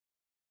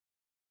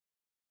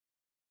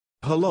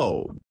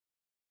Hello.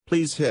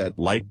 Please hit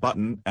like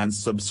button and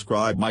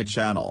subscribe my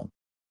channel.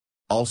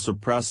 Also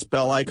press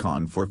bell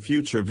icon for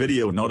future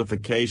video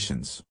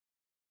notifications.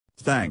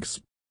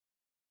 Thanks.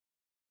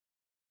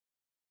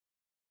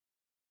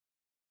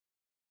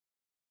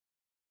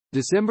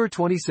 December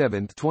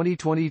 27,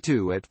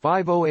 2022 at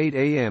 5:08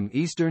 a.m.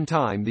 Eastern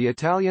Time. The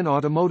Italian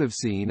automotive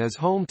scene is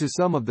home to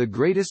some of the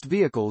greatest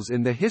vehicles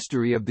in the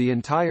history of the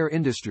entire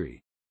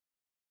industry.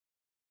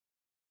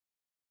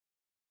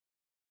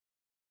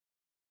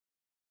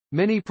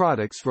 Many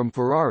products from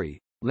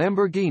Ferrari,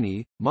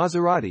 Lamborghini,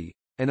 Maserati,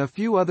 and a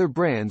few other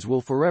brands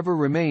will forever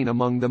remain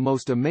among the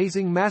most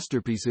amazing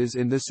masterpieces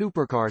in the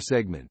supercar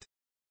segment.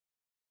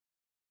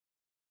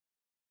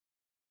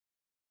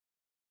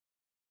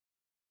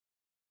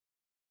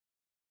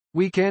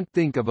 We can't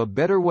think of a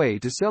better way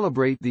to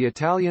celebrate the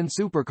Italian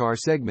supercar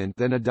segment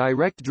than a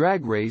direct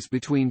drag race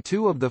between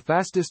two of the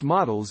fastest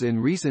models in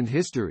recent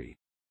history.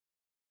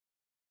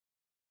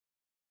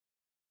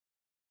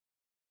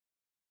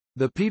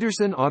 The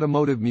Petersen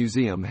Automotive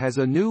Museum has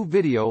a new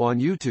video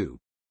on YouTube,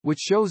 which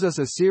shows us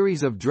a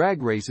series of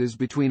drag races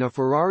between a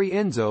Ferrari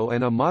Enzo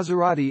and a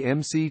Maserati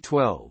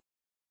MC12.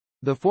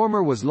 The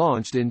former was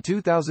launched in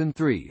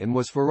 2003 and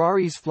was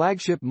Ferrari's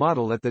flagship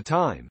model at the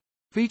time,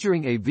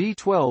 featuring a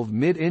V12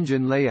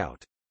 mid-engine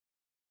layout.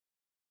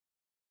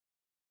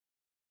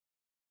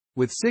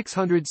 With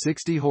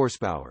 660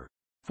 horsepower,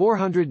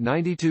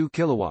 492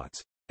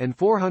 kilowatts, and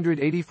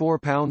 484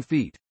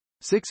 pound-feet,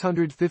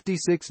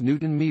 656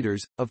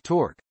 newton-meters, of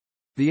torque,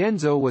 the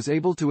Enzo was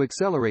able to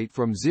accelerate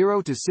from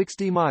 0 to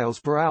 60 miles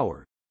per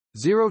hour,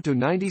 0 to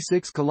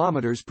 96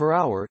 kilometers per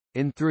hour,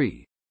 in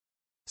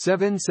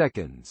 3.7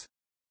 seconds.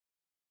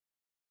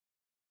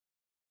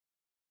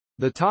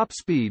 The top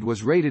speed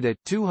was rated at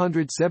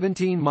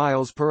 217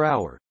 miles per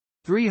hour,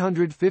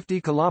 350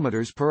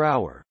 kilometers per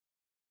hour.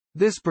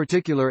 This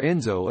particular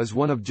Enzo is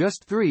one of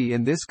just 3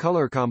 in this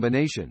color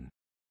combination.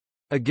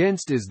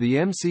 Against is the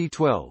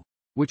MC12,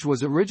 which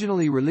was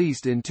originally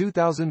released in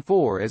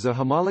 2004 as a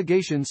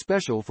homologation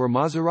special for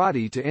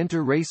Maserati to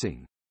enter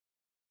racing.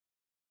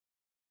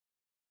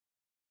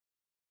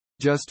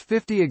 Just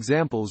 50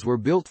 examples were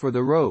built for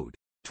the road,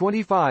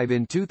 25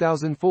 in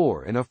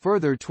 2004 and a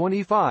further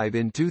 25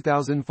 in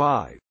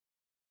 2005.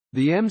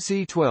 The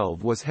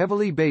MC12 was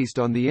heavily based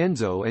on the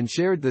Enzo and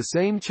shared the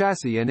same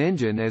chassis and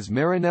engine as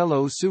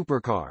Maranello's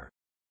Supercar.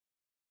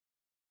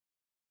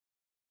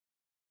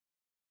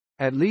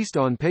 At least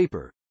on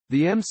paper,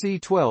 the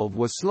MC12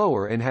 was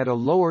slower and had a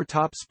lower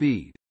top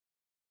speed.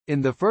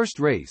 In the first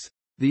race,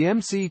 the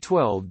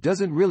MC12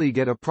 doesn't really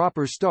get a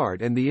proper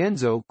start and the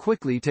Enzo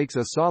quickly takes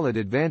a solid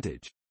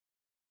advantage.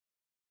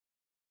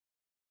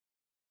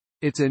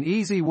 It's an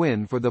easy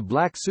win for the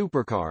black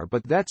supercar,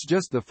 but that's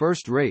just the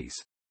first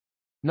race.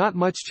 Not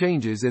much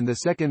changes in the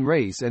second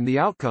race and the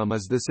outcome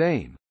is the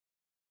same.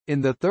 In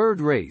the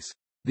third race,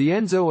 the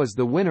Enzo is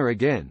the winner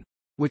again,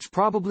 which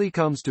probably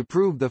comes to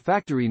prove the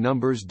factory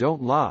numbers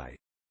don't lie.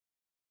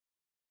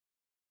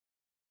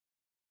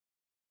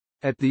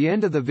 At the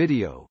end of the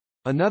video,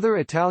 another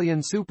Italian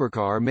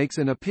supercar makes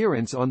an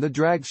appearance on the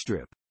drag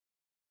strip.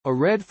 A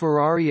red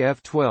Ferrari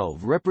F12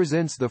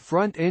 represents the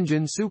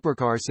front-engine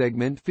supercar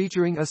segment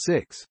featuring a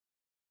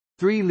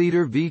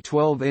 6.3-liter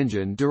V12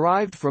 engine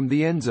derived from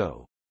the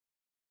Enzo.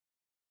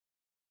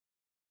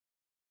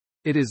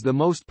 It is the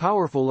most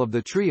powerful of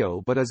the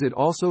trio, but is it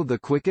also the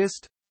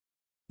quickest?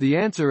 The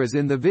answer is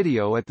in the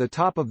video at the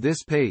top of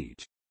this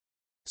page.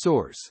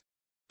 Source: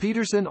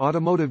 Petersen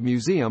Automotive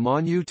Museum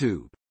on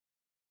YouTube.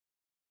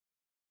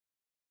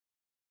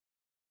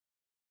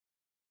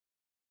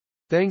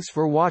 Thanks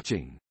for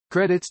watching.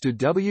 Credits to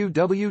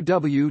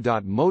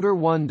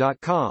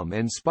www.motor1.com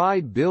and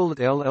Spy Build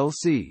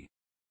LLC.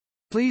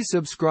 Please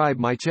subscribe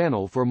my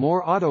channel for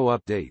more auto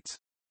updates.